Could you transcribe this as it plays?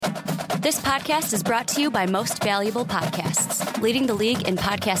This podcast is brought to you by Most Valuable Podcasts, leading the league in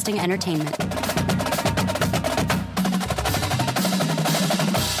podcasting entertainment.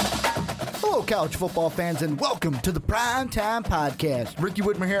 Hello, college football fans, and welcome to the Primetime Podcast. Ricky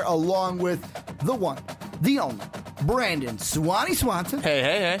Whitmer here, along with the one, the only, Brandon Swanee Swanson.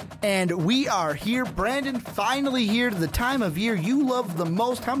 Hey. And we are here, Brandon, finally here to the time of year you love the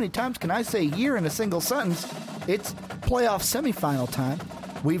most. How many times can I say year in a single sentence? It's playoff semifinal time.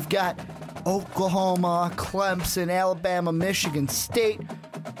 We've got Oklahoma, Clemson, Alabama, Michigan State.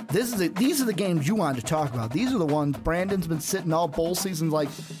 These are the games you wanted to talk about. These are the ones Brandon's been sitting all bowl seasons like,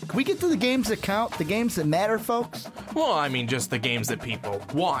 can we get to the games that count, the games that matter, folks? Well, I mean, just the games that people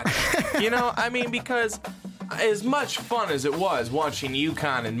watch. Because as much fun as it was watching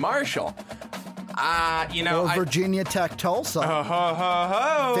UConn and Marshall, Virginia Tech, Tulsa,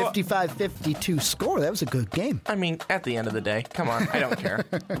 55-52 score. That was a good game. I mean, at the end of the day, come on, I don't care.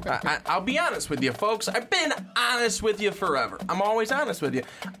 I'll be honest with you, folks. I've been honest with you forever. I'm always honest with you.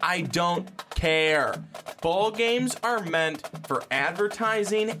 I don't care. Bowl games are meant for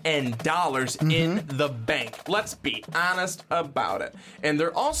advertising and dollars in the bank. Let's be honest about it. And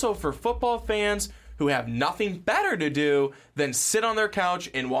they're also for football fans who have nothing better to do than sit on their couch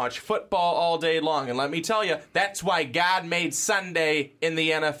and watch football all day long. And let me tell you, that's why God made Sunday in the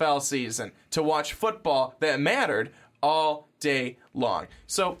NFL season, to watch football that mattered all day long.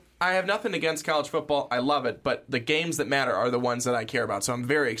 So I have nothing against college football. I love it, but the games that matter are the ones that I care about. So I'm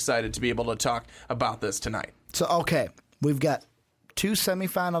very excited to be able to talk about this tonight. So, okay, we've got two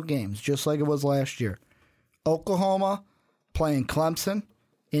semifinal games, just like it was last year. Oklahoma playing Clemson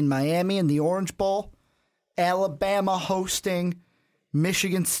in Miami in the Orange Bowl. Alabama hosting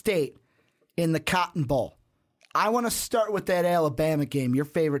Michigan State in the Cotton Bowl. I want to start with that Alabama game, your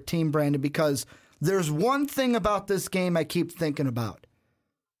favorite team, Brandon, because there's one thing about this game I keep thinking about.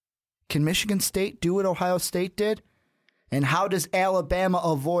 Can Michigan State do what Ohio State did? And how does Alabama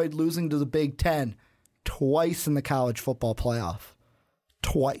avoid losing to the Big Ten twice in the college football playoff?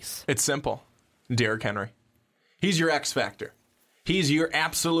 Twice. It's simple. Derrick Henry. He's your X factor. He's your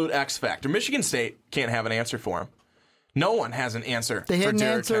absolute X factor. Michigan State can't have an answer for him. No one has an answer they for had an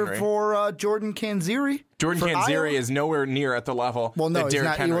Derrick answer Henry. for Jordan Canzeri. Jordan Canzeri is nowhere near at the level that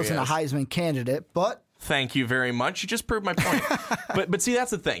Derrick Henry is. He wasn't a Heisman candidate, but... Thank you very much. You just proved my point. but see, that's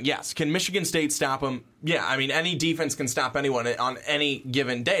the thing. Yes, can Michigan State stop him? Yeah, I mean, any defense can stop anyone on any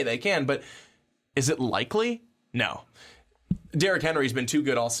given day. They can, but is it likely? No. Derrick Henry's been too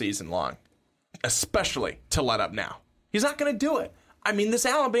good all season long, especially to let up now. He's not going to do it. I mean, this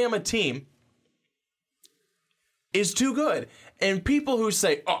Alabama team is too good. And people who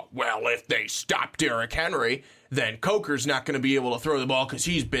say, oh, well, if they stop Derrick Henry, then Coker's not going to be able to throw the ball because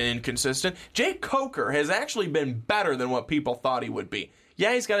he's been inconsistent. Jake Coker has actually been better than what people thought he would be.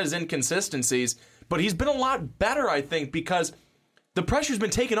 Yeah, he's got his inconsistencies, but he's been a lot better, I think, because the pressure's been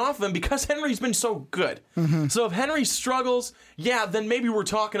taken off of him because Henry's been so good. So if Henry struggles, yeah, then maybe we're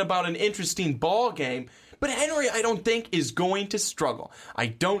talking about an interesting ball game. But Henry, I don't think, is going to struggle. I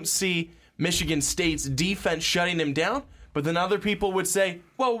don't see Michigan State's defense shutting him down. But then other people would say,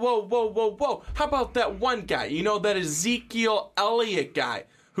 whoa. How about that one guy? You know, that Ezekiel Elliott guy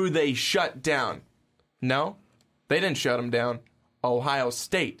who they shut down. No, they didn't shut him down. Ohio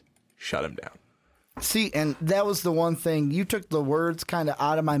State shut him down. See, and that was the one thing. You took the words kind of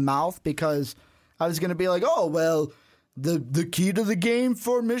out of my mouth because I was going to be like, oh, well, the key to the game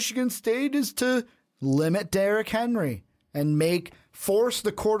for Michigan State is to limit Derrick Henry and force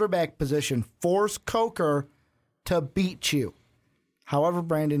the quarterback position, force Coker to beat you. However,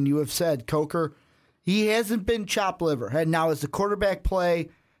 Brandon, you have said Coker, he hasn't been chopped liver. And now has the quarterback play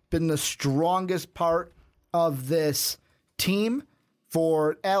been the strongest part of this team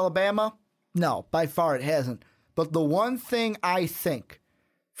for Alabama? No, by far it hasn't. But the one thing I think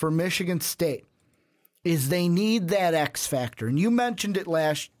for Michigan State is they need that X factor. And you mentioned it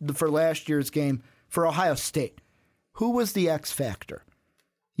for last year's game for Ohio State. Who was the X factor?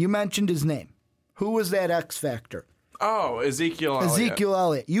 You mentioned his name. Who was that X factor? Oh, Ezekiel Elliott. Ezekiel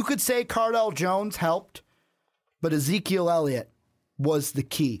Elliott. You could say Cardale Jones helped, but Ezekiel Elliott was the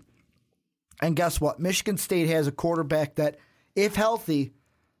key. And guess what? Michigan State has a quarterback that, if healthy,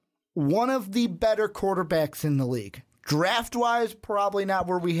 one of the better quarterbacks in the league. Draft-wise, probably not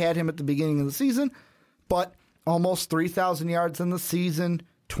where we had him at the beginning of the season, but almost 3,000 yards in the season,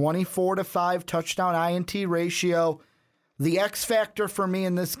 24-5 touchdown INT ratio. The X factor for me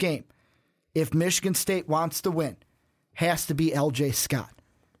in this game, if Michigan State wants to win, has to be LJ Scott.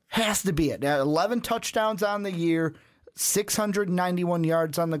 Has to be it. 11 touchdowns on the year, 691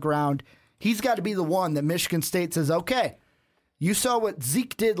 yards on the ground. He's got to be the one that Michigan State says, okay, You saw what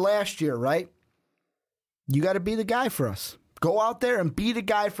Zeke did last year, right? You got to be the guy for us. Go out there and be the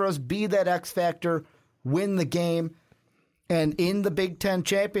guy for us. Be that X factor. Win the game. And in the Big Ten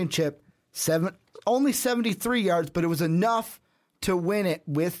championship, only 73 yards, but it was enough to win it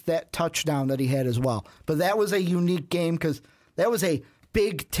with that touchdown that he had as well. But that was a unique game because that was a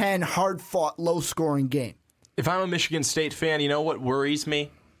Big Ten, hard-fought, low-scoring game. If I'm a Michigan State fan, you know what worries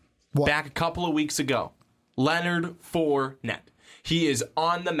me? What? Back a couple of weeks ago, Leonard Fournette. He is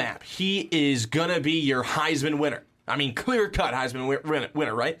on the map. He is going to be your Heisman winner. I mean, clear-cut Heisman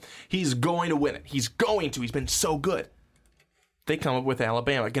winner, right? He's going to win it. He's going to. He's been so good. They come up with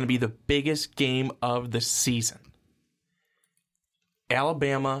Alabama. Going to be the biggest game of the season.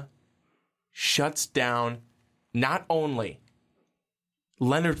 Alabama shuts down not only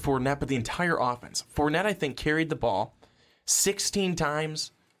Leonard Fournette, but the entire offense. Fournette, I think, carried the ball 16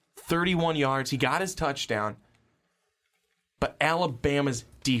 times, 31 yards. He got his touchdown. But Alabama's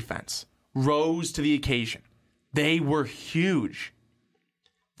defense rose to the occasion. They were huge.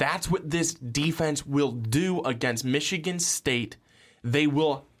 That's what this defense will do against Michigan State. They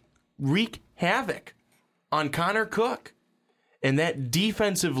will wreak havoc on Connor Cook. And that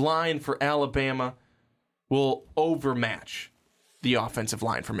defensive line for Alabama will overmatch the offensive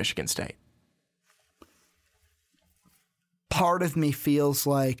line for Michigan State. Part of me feels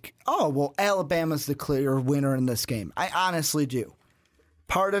like, oh, well, Alabama's the clear winner in this game. I honestly do.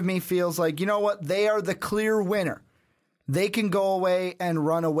 Part of me feels like, you know what? They are the clear winner. They can go away and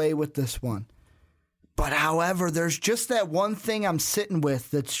run away with this one. But however, there's just that one thing I'm sitting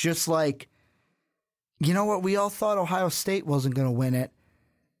with that's just like, you know what? We all thought Ohio State wasn't going to win it.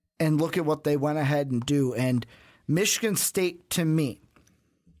 And look at what they went ahead and do. And Michigan State, to me,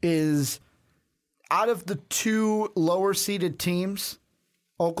 is out of the two lower-seeded teams,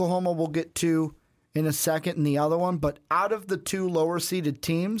 Oklahoma will get to in a second in the other one, but out of the two lower-seeded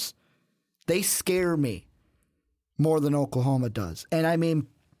teams, they scare me more than Oklahoma does. And I mean,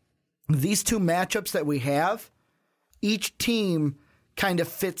 these two matchups that we have, each team kind of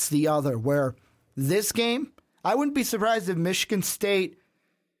fits the other, where this game, I wouldn't be surprised if Michigan State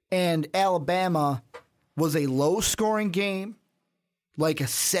and Alabama was a low-scoring game, like a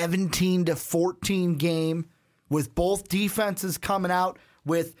 17-14 game, with both defenses coming out,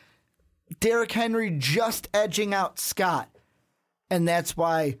 with Derrick Henry just edging out Scott. And that's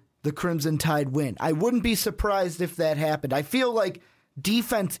why the Crimson Tide win. I wouldn't be surprised if that happened. I feel like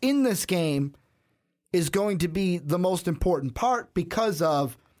defense in this game is going to be the most important part because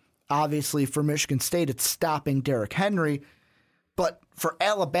of, obviously, for Michigan State, it's stopping Derrick Henry. But for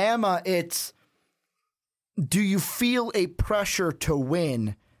Alabama, it's, do you feel a pressure to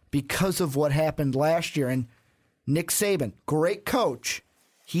win because of what happened last year? And Nick Saban, great coach,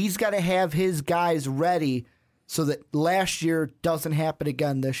 he's got to have his guys ready so that last year doesn't happen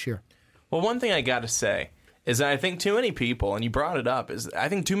again this year. Well, one thing I got to say is that I think too many people, and you brought it up, is I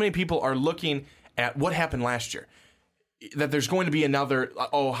think too many people are looking at what happened last year. That there's going to be another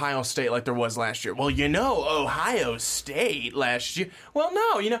Ohio State like there was last year. Well, you know, Ohio State last year. Well,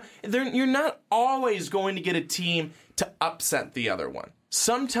 no, you know, you're not always going to get a team to upset the other one.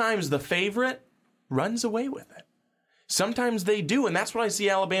 Sometimes the favorite runs away with it. Sometimes they do, and that's what I see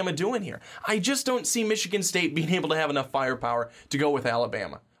Alabama doing here. I just don't see Michigan State being able to have enough firepower to go with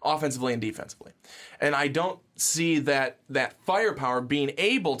Alabama, offensively and defensively. And I don't see that firepower being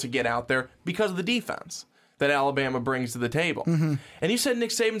able to get out there because of the defense that Alabama brings to the table. Mm-hmm. And you said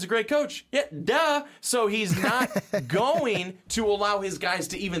Nick Saban's a great coach. Yeah, duh. So he's not going to allow his guys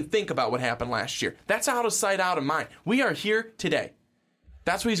to even think about what happened last year. That's out of sight, out of mind. We are here today.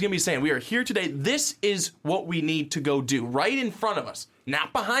 That's what he's going to be saying. We are here today. This is what we need to go do right in front of us,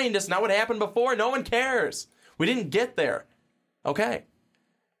 not behind us, not what happened before. No one cares. We didn't get there. Okay.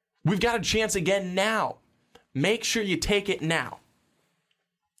 We've got a chance again now. Make sure you take it now.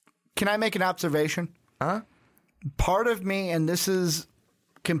 Can I make an observation? Huh? Part of me, and this is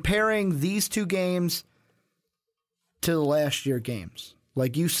comparing these two games to the last year games.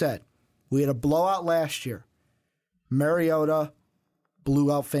 Like you said, we had a blowout last year. Mariota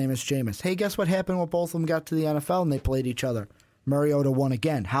blew out famous Jameis. Hey, guess what happened when both of them got to the NFL and they played each other? Mariota won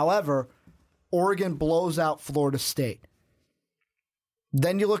again. However, Oregon blows out Florida State.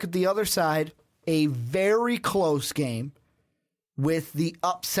 Then you look at the other side, a very close game with the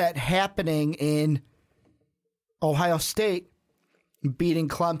upset happening in Ohio State beating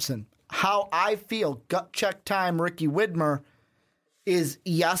Clemson. How I feel, gut check time, Ricky Widmer, is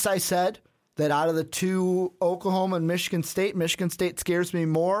yes, I said that out of the two, Oklahoma and Michigan State scares me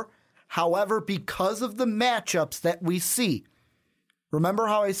more. However, because of the matchups that we see, remember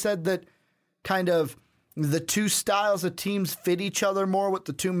how I said that kind of the two styles of teams fit each other more with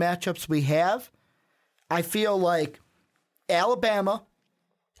the two matchups we have, I feel like Alabama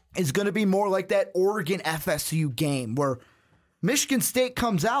is going to be more like that Oregon FSU game where Michigan State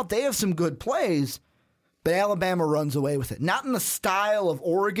comes out, they have some good plays, but Alabama runs away with it. Not in the style of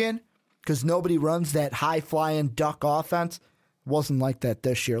Oregon, because nobody runs that high-flying duck offense. Wasn't like that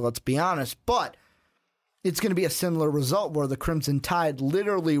this year, let's be honest. But it's going to be a similar result where the Crimson Tide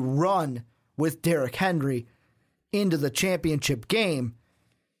literally run with Derrick Henry into the championship game.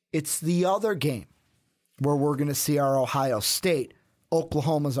 It's the other game where we're going to see our Ohio State.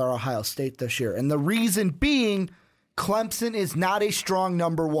 Oklahoma's our Ohio State this year. And the reason being, Clemson is not a strong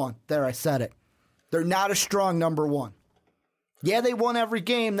number one. There, I said it. They're not a strong number one. Yeah, they won every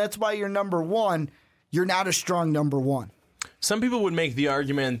game. That's why you're number one. You're not a strong number one. Some people would make the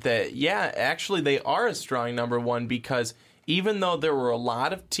argument that, yeah, actually they are a strong number one because even though there were a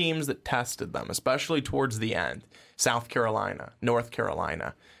lot of teams that tested them, especially towards the end, South Carolina, North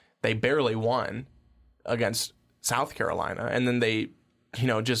Carolina, they barely won against South Carolina, and then they,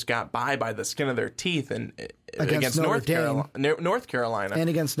 just got by the skin of their teeth and against North Carolina, and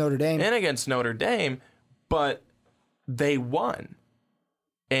against Notre Dame, but they won.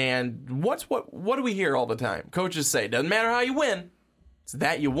 And what do we hear all the time? Coaches say, doesn't matter how you win, it's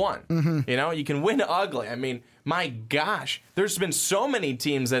that you won. Mm-hmm. You can win ugly. I mean, my gosh, there's been so many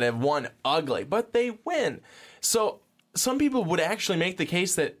teams that have won ugly, but they win. So some people would actually make the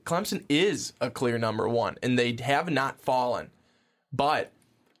case that Clemson is a clear number one, and they have not fallen. But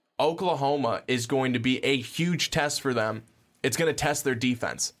Oklahoma is going to be a huge test for them. It's going to test their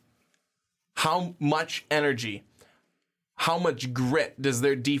defense. How much energy, how much grit does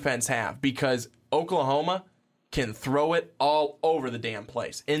their defense have? Because Oklahoma can throw it all over the damn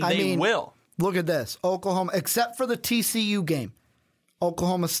place, and they will. Look at this. Oklahoma, except for the TCU game,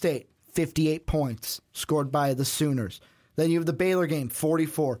 Oklahoma State, 58 points scored by the Sooners. Then you have the Baylor game,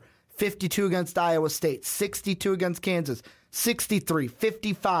 44. 52 against Iowa State, 62 against Kansas, 63,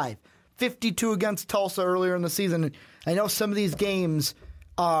 55, 52 against Tulsa earlier in the season. I know some of these games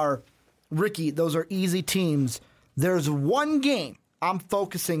are, Ricky, those are easy teams. There's one game I'm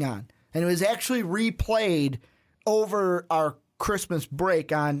focusing on, and it was actually replayed over our Christmas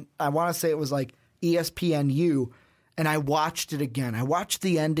break on, I want to say it was like ESPNU, and I watched it again. I watched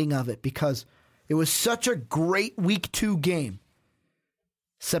the ending of it because it was such a great Week 2 game.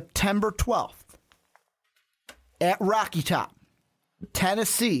 September 12th at Rocky Top,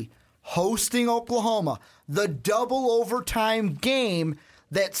 Tennessee, hosting Oklahoma, the double overtime game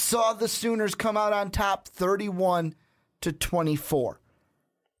that saw the Sooners come out on top 31-24.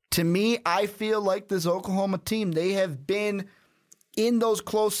 To me, I feel like this Oklahoma team, they have been in those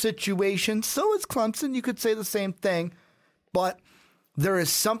close situations. So is Clemson. You could say the same thing. But there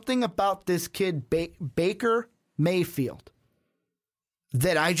is something about this kid, Baker Mayfield,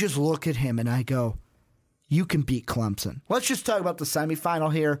 that I just look at him and I go, you can beat Clemson. Let's just talk about the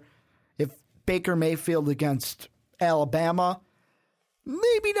semifinal here. If Baker Mayfield against Alabama,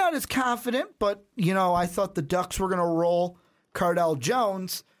 maybe not as confident, but, I thought the Ducks were going to roll Cardell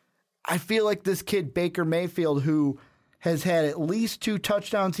Jones. I feel like this kid, Baker Mayfield, who has had at least 2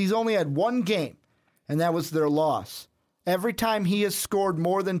 touchdowns, he's only had one game, and that was their loss. Every time he has scored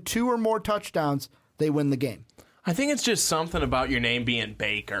more than 2 or more touchdowns, they win the game. I think it's just something about your name being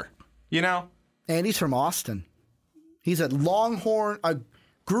Baker, And he's from Austin. He's at Longhorn,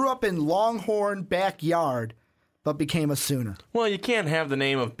 grew up in Longhorn backyard, but became a Sooner. Well, you can't have the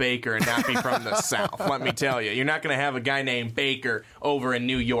name of Baker and not be from the South, let me tell you. You're not going to have a guy named Baker over in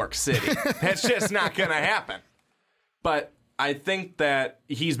New York City. That's just not going to happen. But I think that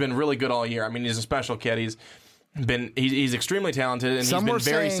he's been really good all year. I mean, he's a special kid. He's extremely talented, and he's been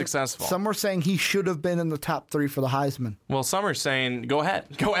very successful. Some were saying he should have been in the top 3 for the Heisman. Well, some are saying, go ahead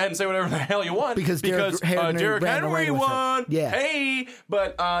and say whatever the hell you want. Because Derrick Henry won. Yeah. Hey!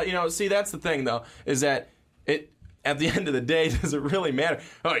 But, see, that's the thing, though, is that at the end of the day, does it really matter?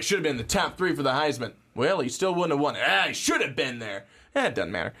 Oh, he should have been in the top 3 for the Heisman. Well, he still wouldn't have won it. He should have been there. It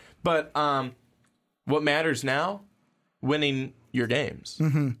doesn't matter. But what matters now? Winning your games.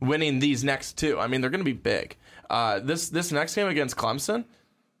 Mm-hmm. Winning these next 2. I mean, they're going to be big. This next game against Clemson,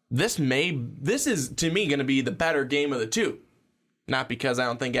 this is, to me, going to be the better game of the 2. Not because I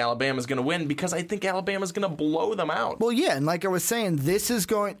don't think Alabama's going to win, because I think Alabama's going to blow them out. Well, yeah, and like I was saying, this is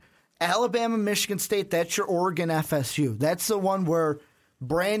going... Alabama, Michigan State, that's your Oregon FSU. That's the one where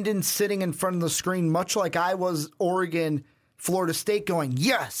Brandon's sitting in front of the screen, much like I was Oregon, Florida State, going,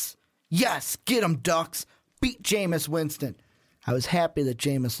 yes, get them, Ducks, beat Jameis Winston. I was happy that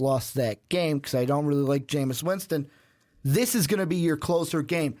Jameis lost that game because I don't really like Jameis Winston. This is going to be your closer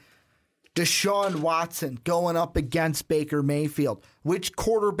game. Deshaun Watson going up against Baker Mayfield. Which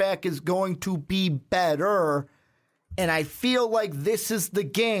quarterback is going to be better? And I feel like this is the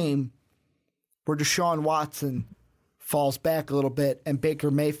game where Deshaun Watson falls back a little bit and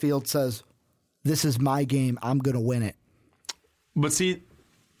Baker Mayfield says, this is my game. I'm going to win it. But see,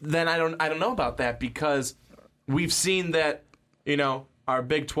 then I don't know about that, because we've seen that, our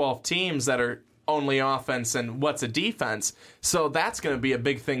Big 12 teams that are only offense and what's a defense. So that's going to be a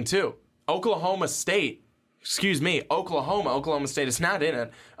big thing too. Oklahoma State, Oklahoma State is not in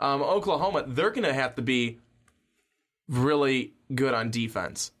it. Oklahoma, they're going to have to be really good on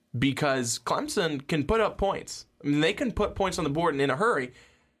defense, because Clemson can put up points. I mean, they can put points on the board and in a hurry.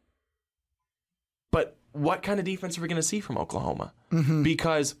 But what kind of defense are we going to see from Oklahoma? Mm-hmm.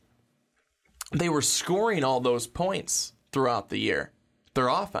 Because they were scoring all those points throughout the year. Their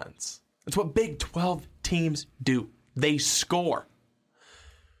offense. That's what Big 12 teams do. They score.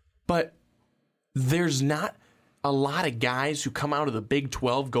 But there's not a lot of guys who come out of the Big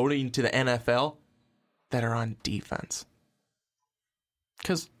 12 going into the NFL that are on defense.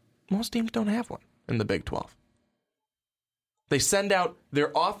 Because most teams don't have one in the Big 12. They send out their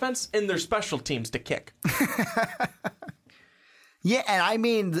offense and their special teams to kick. Yeah, and I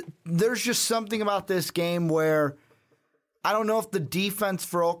mean, there's just something about this game where I don't know if the defense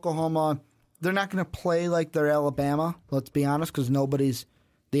for Oklahoma, they're not going to play like they're Alabama, let's be honest, because nobody's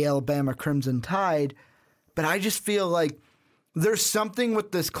the Alabama Crimson Tide. But I just feel like there's something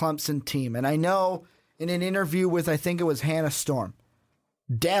with this Clemson team. And I know in an interview with, I think it was Hannah Storm,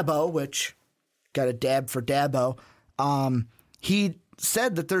 Dabo, which got a dab for Dabo, he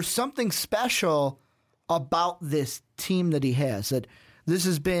said that there's something special about this team that he has, that this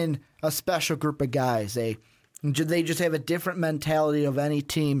has been a special group of guys. They just have a different mentality of any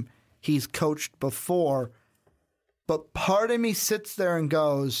team he's coached before. But part of me sits there and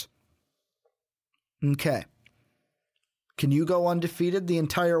goes, okay, can you go undefeated the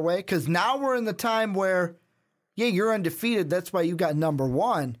entire way? Because now we're in the time where, yeah, you're undefeated. That's why you got number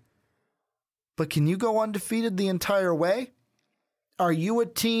one. But can you go undefeated the entire way? Are you a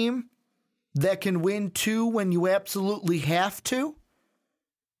team that can win 2 when you absolutely have to?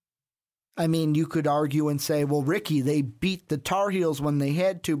 I mean, you could argue and say, well, Ricky, they beat the Tar Heels when they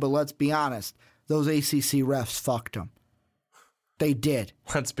had to, but let's be honest. Those ACC refs fucked them. They did.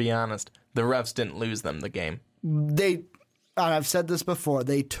 Let's be honest. The refs didn't lose them the game. I've said this before,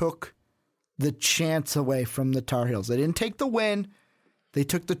 they took the chance away from the Tar Heels. They didn't take the win. They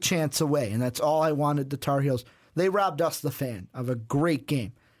took the chance away, and that's all I wanted the Tar Heels. They robbed us, the fan, of a great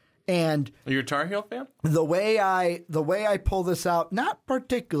game. And are you a Tar Heel fan? The way I pull this out, not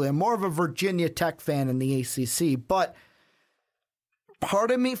particularly. I'm more of a Virginia Tech fan in the ACC, but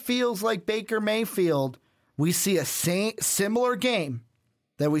part of me feels like Baker Mayfield. We see a similar game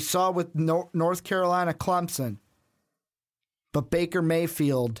that we saw with North Carolina Clemson, but Baker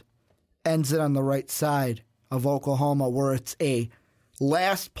Mayfield ends it on the right side of Oklahoma, where it's a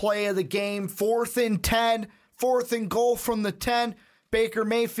last play of the game, 4th and 10, 4th and goal from the 10. Baker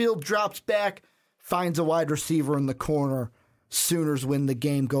Mayfield drops back, finds a wide receiver in the corner. Sooners win the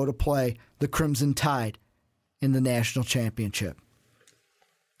game, go to play the Crimson Tide in the national championship.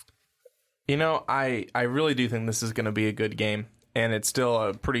 I really do think this is going to be a good game, and it's still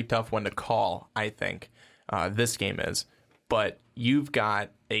a pretty tough one to call, I think, this game is. But you've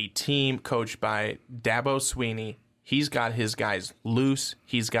got a team coached by Dabo Swinney. He's got his guys loose.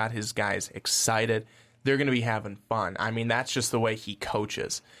 He's got his guys excited. They're going to be having fun. I mean, that's just the way he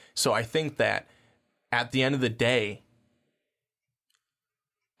coaches. So I think that at the end of the day,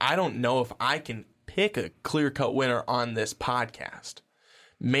 I don't know if I can pick a clear-cut winner on this podcast,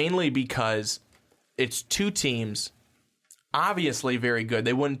 mainly because it's 2 teams, obviously very good.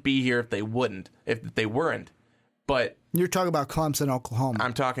 They wouldn't be here if they weren't. But you're talking about Clemson, Oklahoma.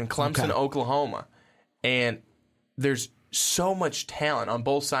 I'm talking Clemson, okay. Oklahoma. And there's so much talent on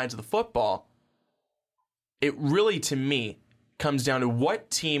both sides of the football. It really, to me, comes down to what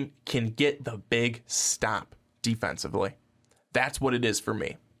team can get the big stop defensively. That's what it is for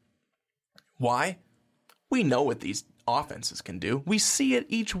me. Why? We know what these offenses can do. We see it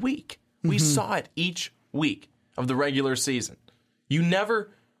each week. We saw it each week of the regular season. You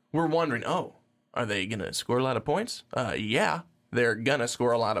never were wondering, oh, are they going to score a lot of points? Yeah, they're going to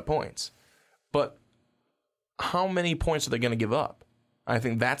score a lot of points. But how many points are they going to give up? I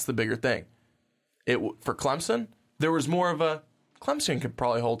think that's the bigger thing. For Clemson, there was more of a, Clemson could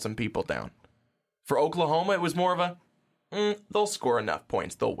probably hold some people down. For Oklahoma, it was more of a, they'll score enough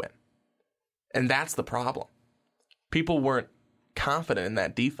points, they'll win. And that's the problem. People weren't confident in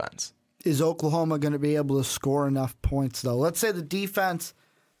that defense. Is Oklahoma going to be able to score enough points, though? Let's say the defense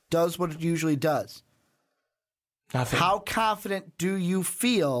does what it usually does. Nothing. How confident do you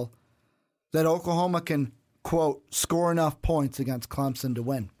feel that Oklahoma can, quote, score enough points against Clemson to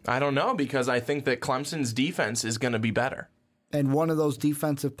win? I don't know, because I think that Clemson's defense is going to be better. And one of those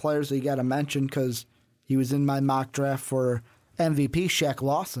defensive players that you got to mention, because he was in my mock draft for MVP, Shaq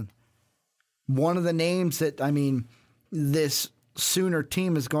Lawson. One of the names that, this Sooner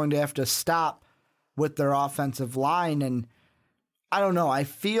team is going to have to stop with their offensive line. And I don't know. I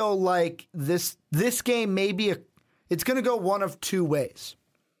feel like this game it's going to go one of two ways.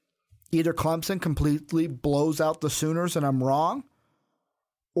 Either Clemson completely blows out the Sooners and I'm wrong,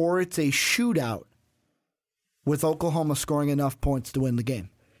 or it's a shootout with Oklahoma scoring enough points to win the game.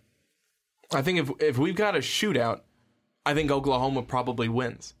 I think if we've got a shootout, I think Oklahoma probably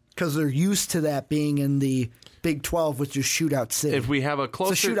wins. Because they're used to that being in the Big 12, which is shootout city. If we have a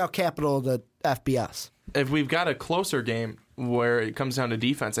closer, it's the shootout capital of the FBS. If we've got a closer game where it comes down to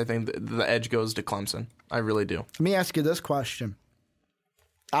defense, I think the edge goes to Clemson. I really do. Let me ask you this question.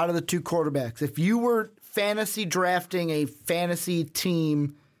 Out of the two quarterbacks, if you were fantasy drafting a fantasy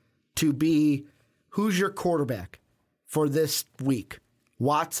team to be, who's your quarterback for this week?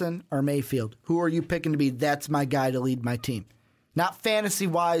 Watson or Mayfield? Who are you picking to be, that's my guy to lead my team? Not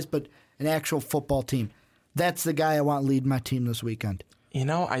fantasy-wise, but an actual football team. That's the guy I want to lead my team this weekend. You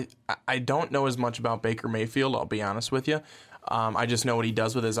know, I don't know as much about Baker Mayfield, I'll be honest with you. I just know what he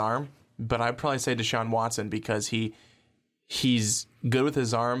does with his arm. But I'd probably say Deshaun Watson, because he's good with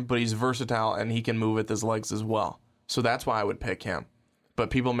his arm, but he's versatile and he can move with his legs as well. So that's why I would pick him. But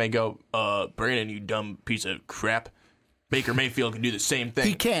people may go, Brandon, you dumb piece of crap. Baker Mayfield can do the same thing.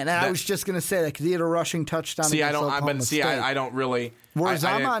 He can. And I was just going to say that because he had a rushing touchdown. I don't really. Whereas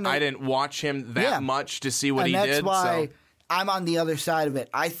I didn't watch him that much to see what he did. And that's why I'm on the other side of it.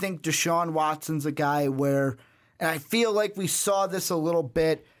 I think Deshaun Watson's a guy where, and I feel like we saw this a little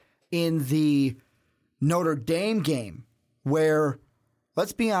bit in the Notre Dame game, where,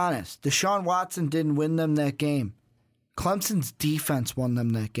 let's be honest, Deshaun Watson didn't win them that game. Clemson's defense won them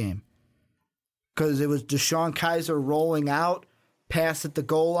that game. Because it was Deshaun Kaiser rolling out, pass at the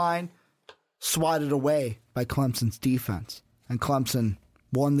goal line, swatted away by Clemson's defense. And Clemson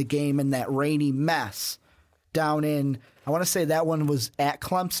won the game in that rainy mess down in, I want to say that one was at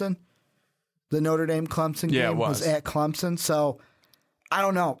Clemson. The Notre Dame-Clemson game was at Clemson. So, I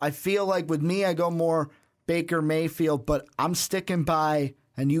don't know. I feel like with me, I go more Baker Mayfield, but I'm sticking by,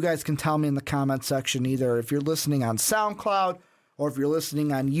 and you guys can tell me in the comment section either if you're listening on SoundCloud or if you're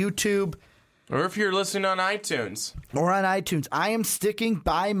listening on YouTube. Or if you're listening on iTunes. Or on iTunes. I am sticking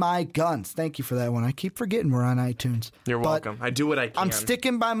by my guns. Thank you for that one. I keep forgetting we're on iTunes. You're welcome. I do what I can. I'm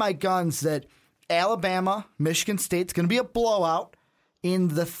sticking by my guns that Alabama, Michigan State's going to be a blowout in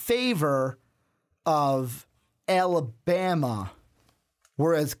the favor of Alabama.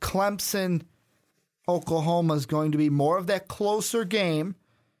 Whereas Clemson, Oklahoma is going to be more of that closer game,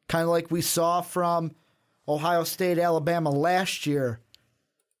 kind of like we saw from Ohio State, Alabama last year.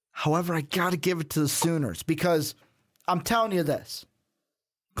 However, I got to give it to the Sooners because I'm telling you this.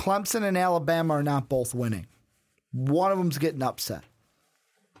 Clemson and Alabama are not both winning. One of them's getting upset.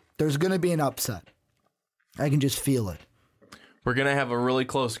 There's going to be an upset. I can just feel it. We're going to have a really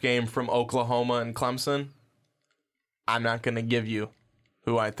close game from Oklahoma and Clemson. I'm not going to give you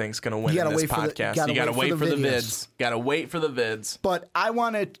who I think is going to win in this podcast. You got to wait for the vids. Got to wait for the vids. But I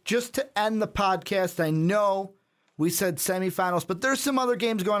wanted, just to end the podcast, I know we said semifinals, but there's some other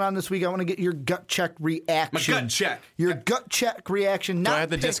games going on this week. I want to get your gut check reaction. My gut check. Your gut check reaction. Do I have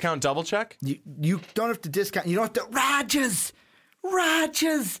the discount double check? You don't have to discount. You don't have to.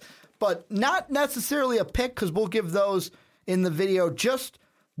 Rodgers. But not necessarily a pick because we'll give those in the video. Just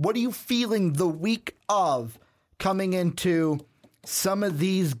what are you feeling the week of coming into some of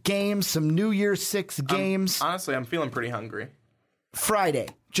these games, some New Year's Six games? Honestly, I'm feeling pretty hungry. Friday.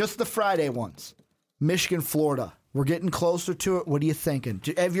 Just the Friday ones. Michigan, Florida. We're getting closer to it. What are you thinking?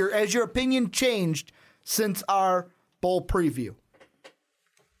 Has your opinion changed since our bowl preview?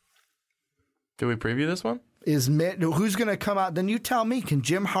 Did we preview this one? Who's going to come out? Then you tell me. Can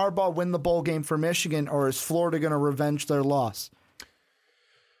Jim Harbaugh win the bowl game for Michigan, or is Florida going to revenge their loss?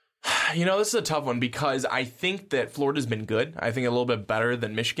 You know, this is a tough one because I think that Florida's been good. I think a little bit better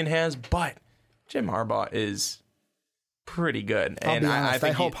than Michigan has, but Jim Harbaugh is pretty good. And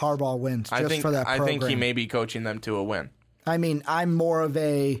I hope Harbaugh wins for that program. I think he may be coaching them to a win. I mean, I'm more of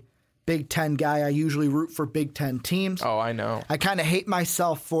a Big Ten guy. I usually root for Big Ten teams. Oh, I know. I kind of hate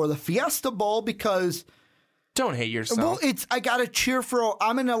myself for the Fiesta Bowl because... Don't hate yourself. Well, I got to cheer for...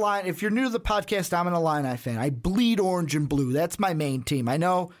 I'm an Illini. If you're new to the podcast, I'm an Illini fan. I bleed orange and blue. That's my main team. I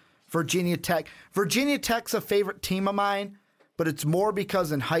know Virginia Tech. Virginia Tech's a favorite team of mine, but it's more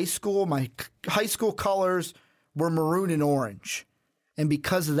because in high school, my high school colors were maroon and orange. And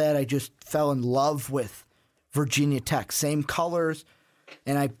because of that, I just fell in love with Virginia Tech. Same colors.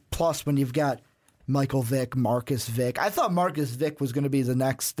 And plus when you've got Michael Vick, Marcus Vick. I thought Marcus Vick was going to be the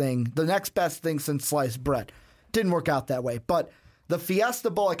next best thing since sliced bread. Didn't work out that way. But the Fiesta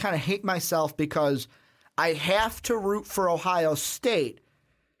Bowl, I kind of hate myself because I have to root for Ohio State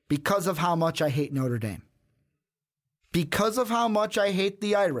because of how much I hate Notre Dame. Because of how much I hate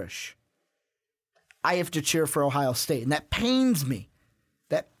the Irish, I have to cheer for Ohio State. And that pains me.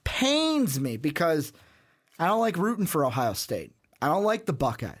 That pains me because I don't like rooting for Ohio State. I don't like the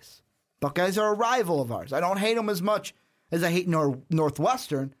Buckeyes. Buckeyes are a rival of ours. I don't hate them as much as I hate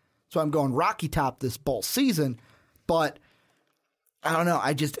Northwestern, so I'm going Rocky Top this bowl season. But I don't know.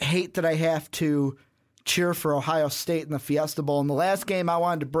 I just hate that I have to cheer for Ohio State in the Fiesta Bowl. And the last game I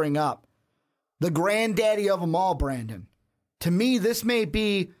wanted to bring up, the granddaddy of them all, Brandon. To me, this may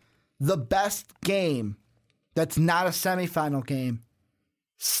be the best game that's not a semifinal game.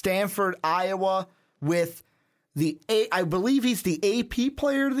 Stanford, Iowa, with I believe he's the AP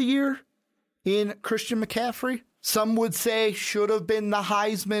Player of the Year in Christian McCaffrey. Some would say should have been the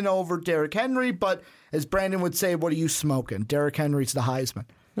Heisman over Derrick Henry, but as Brandon would say, what are you smoking? Derrick Henry's the Heisman.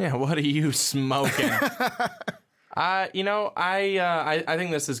 Yeah, what are you smoking? I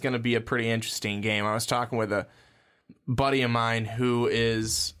think this is going to be a pretty interesting game. I was talking with a buddy of mine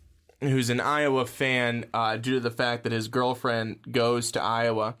who's an Iowa fan due to the fact that his girlfriend goes to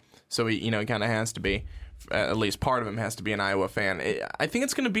Iowa, so he kind of has to be. At least part of him has to be an Iowa fan. I think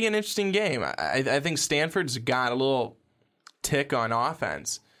it's going to be an interesting game. I think Stanford's got a little tick on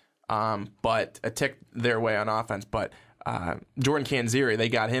offense, but a tick their way on offense. But Jordan Canzeri, they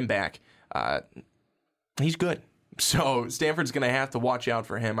got him back. He's good. So Stanford's going to have to watch out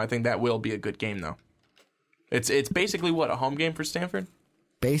for him. I think that will be a good game, though. It's basically, a home game for Stanford?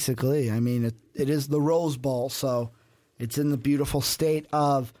 Basically. I mean, it is the Rose Bowl, so it's in the beautiful state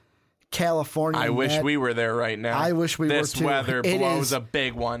of California. I wish we were there right now. I wish we were too. This weather blows a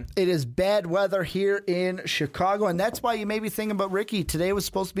big one. It is bad weather here in Chicago, and that's why you may be thinking about Ricky. Today was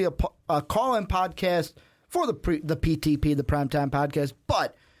supposed to be a call-in podcast for the PTP, the Primetime Podcast,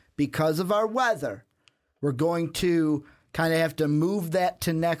 but because of our weather, we're going to kind of have to move that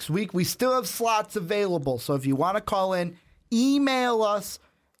to next week. We still have slots available, so if you want to call in, email us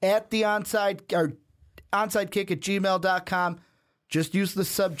at the onsidekick@gmail.com. Just use the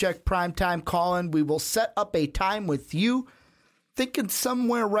subject Primetime Call-In. We will set up a time with you. Thinking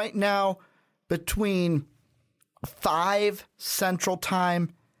somewhere right now between 5 Central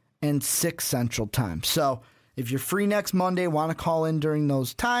Time and 6 Central Time. So if you're free next Monday, want to call in during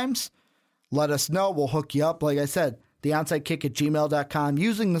those times, let us know. We'll hook you up. Like I said, theonsidekick@gmail.com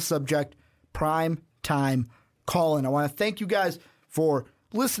using the subject Primetime Call-In. I want to thank you guys for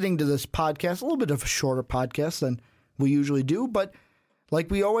listening to this podcast. A little bit of a shorter podcast than we usually do, but like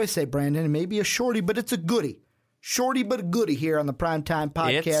we always say, Brandon, it may be a shorty, but it's a goodie. Shorty, but a goodie here on the Primetime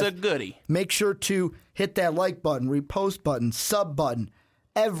Podcast. It's a goodie. Make sure to hit that like button, repost button, sub button,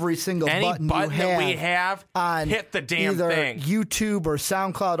 every single button you have that we have on hit the damn either thing. YouTube or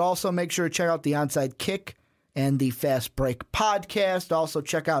SoundCloud. Also, make sure to check out the Onside Kick and the Fast Break Podcast. Also,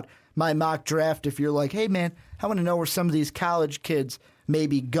 check out my mock draft if you're like, hey, man, I want to know where some of these college kids may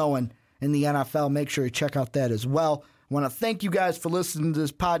be going in the NFL. Make sure you check out that as well. I want to thank you guys for listening to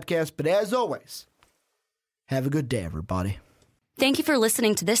this podcast, but as always, have a good day, everybody. Thank you for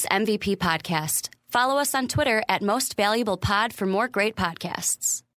listening to this MVP podcast. Follow us on Twitter @MostValuablePod for more great podcasts.